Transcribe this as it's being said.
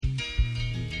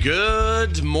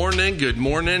Good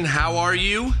morning. How are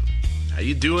you? How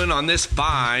you doing on this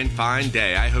fine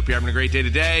day? I hope you're having a great day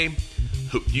today.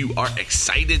 Hope you are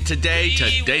excited today.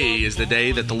 Today is the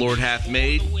day that the Lord hath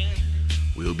made.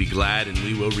 We will be glad and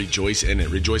we will rejoice in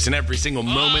it. Rejoice in every single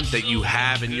moment that you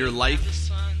have in your life.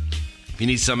 If you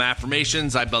need some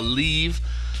affirmations, I believe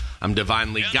I'm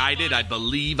divinely guided. I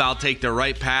believe I'll take the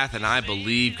right path, and I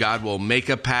believe God will make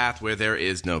a path where there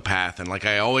is no path. And like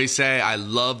I always say, I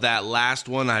love that last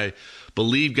one. I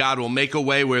believe God will make a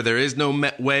way where there is no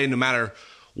way. No matter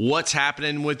what's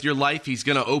happening with your life, He's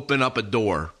going to open up a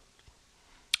door.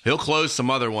 He'll close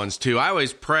some other ones too. I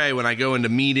always pray when I go into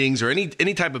meetings or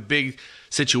any type of big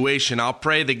situation, I'll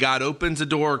pray that God opens a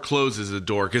door or closes a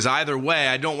door, because either way,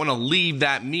 I don't want to leave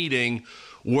that meeting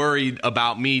worried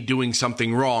about me doing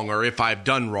something wrong or if I've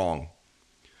done wrong.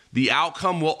 The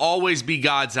outcome will always be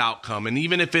God's outcome. And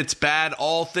even if it's bad,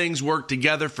 all things work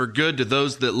together for good to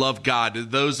those that love God, to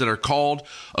those that are called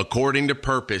according to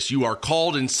purpose. You are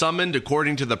called and summoned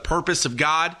according to the purpose of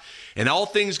God, and all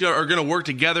things are going to work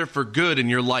together for good in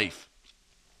your life.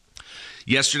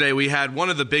 Yesterday, we had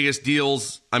one of the biggest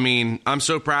deals. I mean, I'm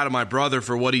so proud of my brother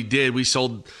for what he did. We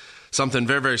sold something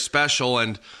very, very special,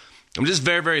 and I'm just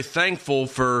very, very thankful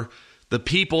for the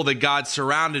people that God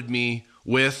surrounded me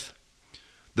with,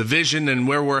 the vision and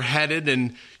where we're headed.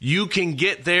 And you can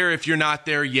get there if you're not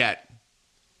there yet.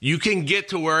 You can get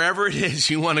to wherever it is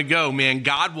you want to go, man.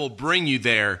 God will bring you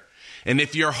there. And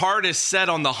if your heart is set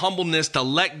on the humbleness to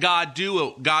let God do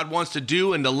what God wants to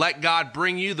do and to let God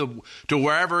bring you to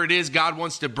wherever it is God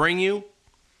wants to bring you,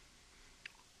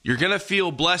 you're going to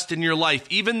feel blessed in your life,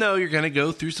 even though you're going to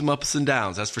go through some ups and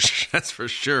downs. That's for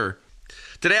sure.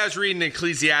 Today I was reading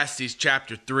Ecclesiastes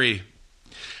chapter 3.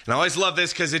 And I always love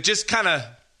this because it just kind of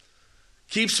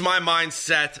keeps my mind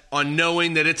set on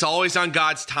knowing that it's always on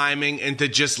God's timing and to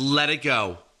just let it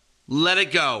go. Let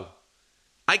it go.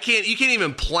 You can't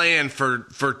even plan for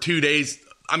 2 days.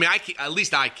 I mean, at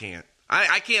least I can't.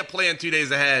 I can't plan 2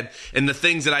 days ahead and the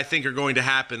things that I think are going to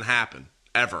happen,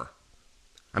 ever.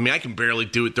 I mean, I can barely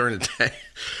do it during the day.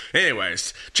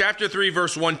 Anyways, chapter 3,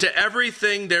 verse 1, to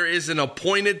everything there is an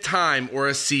appointed time or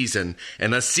a season,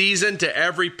 and a season to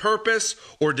every purpose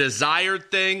or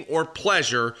desired thing or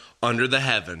pleasure under the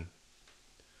heaven.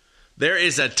 There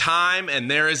is a time and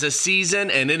there is a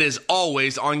season, and it is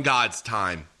always on God's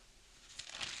time.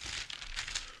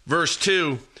 Verse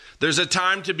 2, there's a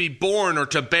time to be born or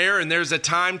to bear, and there's a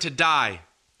time to die.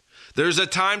 There's a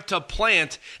time to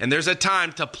plant, and there's a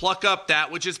time to pluck up that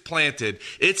which is planted.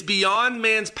 It's beyond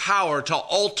man's power to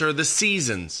alter the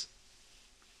seasons.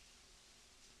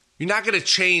 You're not going to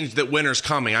change that winter's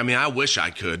coming. I mean, I wish I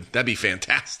could. That'd be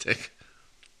fantastic.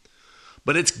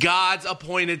 But it's God's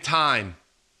appointed time.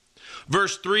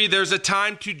 Verse 3, there's a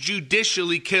time to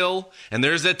judicially kill, and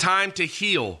there's a time to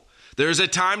heal. There's a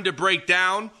time to break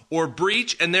down or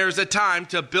breach, and there's a time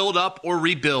to build up or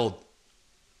rebuild.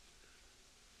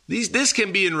 This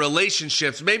can be in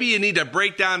relationships. Maybe you need to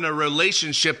break down a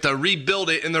relationship to rebuild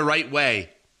it in the right way.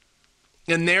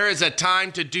 And there is a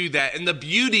time to do that. And the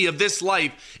beauty of this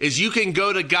life is you can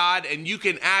go to God and you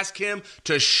can ask Him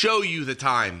to show you the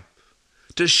time,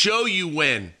 to show you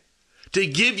when, to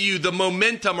give you the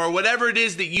momentum or whatever it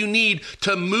is that you need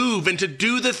to move and to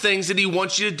do the things that He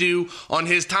wants you to do on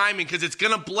His timing, because it's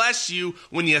going to bless you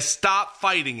when you stop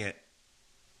fighting it.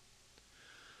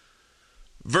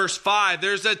 Verse 5,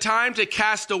 there's a time to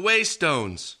cast away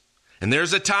stones, and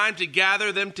there's a time to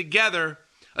gather them together,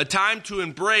 a time to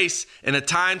embrace, and a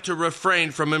time to refrain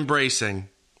from embracing.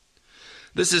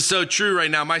 This is so true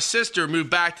right now. My sister moved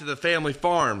back to the family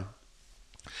farm,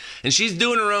 and she's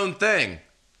doing her own thing,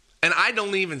 and I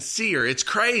don't even see her. It's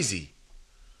crazy.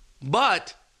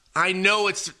 But I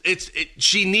know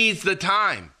she needs the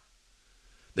time.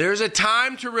 There's a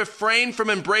time to refrain from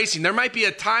embracing. There might be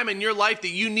a time in your life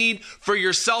that you need for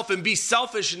yourself, and be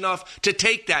selfish enough to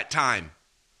take that time.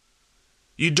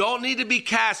 You don't need to be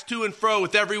cast to and fro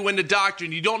with every wind of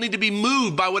doctrine. You don't need to be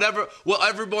moved by what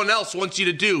everyone else wants you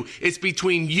to do. It's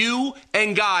between you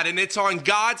and God, and it's on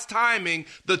God's timing,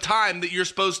 the time that you're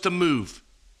supposed to move.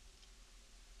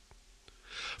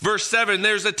 Verse 7,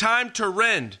 there's a time to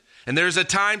rend, and there's a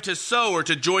time to sow or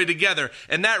to join together.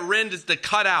 And that rend is to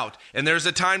cut out. And there's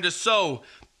a time to sow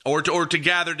or to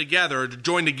gather together or to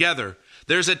join together.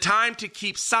 There's a time to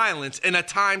keep silence and a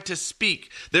time to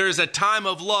speak. There is a time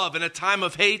of love and a time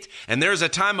of hate. And there's a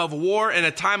time of war and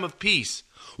a time of peace.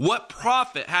 What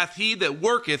profit hath he that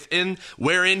worketh in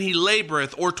wherein he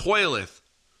laboreth or toileth?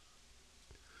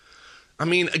 I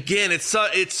mean, again, it's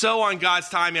so on God's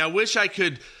timing. I wish I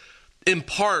could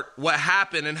impart what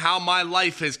happened and how my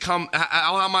life has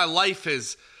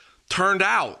turned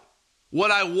out. what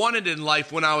I wanted in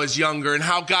life when I was younger and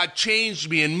how God changed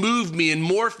me and moved me and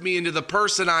morphed me into the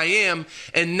person I am.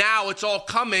 And now it's all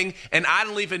coming and I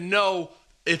don't even know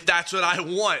if that's what I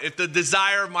want, if the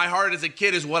desire of my heart as a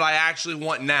kid is what I actually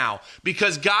want now.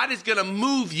 Because God is going to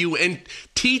move you and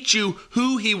teach you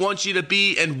who he wants you to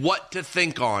be and what to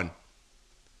think on.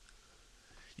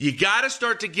 You got to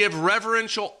start to give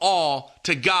reverential awe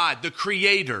to God, the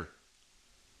Creator.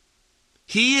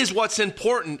 He is what's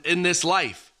important in this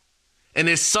life. And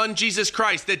his son, Jesus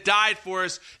Christ, that died for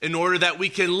us in order that we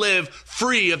can live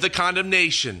free of the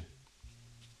condemnation.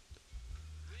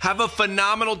 Have a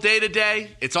phenomenal day today.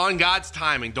 It's on God's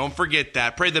timing. Don't forget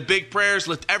that. Pray the big prayers.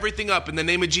 Lift everything up in the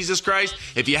name of Jesus Christ.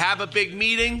 If you have a big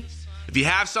meeting, if you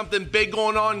have something big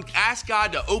going on, ask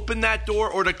God to open that door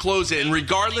or to close it. And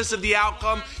regardless of the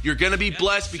outcome, you're going to be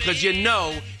blessed because you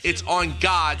know it's on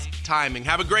God's timing.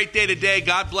 Have a great day today.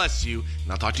 God bless you.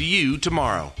 And I'll talk to you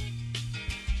tomorrow.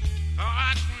 Oh,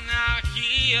 I can now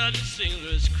hear the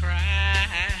sailors cry,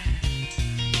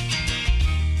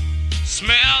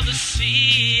 smell the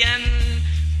sea and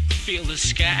feel the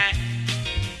sky.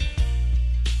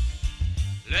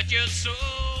 Let your soul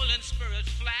and spirit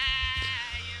fly.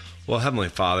 Well, Heavenly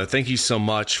Father, thank you so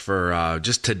much for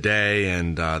just today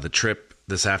and the trip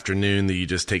this afternoon, that you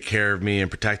just take care of me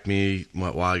and protect me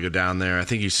while I go down there. I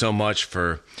thank you so much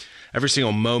for every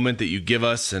single moment that you give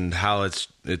us and how it's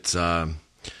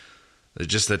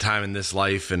just the time in this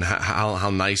life and how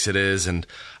nice it is. And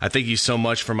I thank you so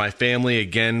much for my family,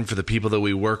 again, for the people that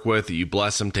we work with, that you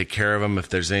bless them, take care of them. If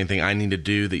there's anything I need to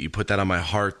do, that you put that on my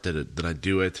heart, that I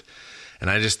do it. And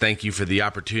I just thank you for the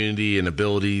opportunity and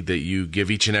ability that you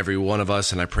give each and every one of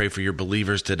us. And I pray for your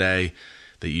believers today,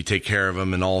 that you take care of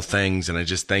them in all things. And I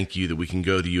just thank you that we can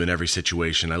go to you in every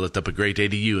situation. I lift up a great day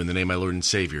to you in the name of my Lord and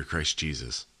Savior, Christ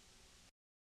Jesus.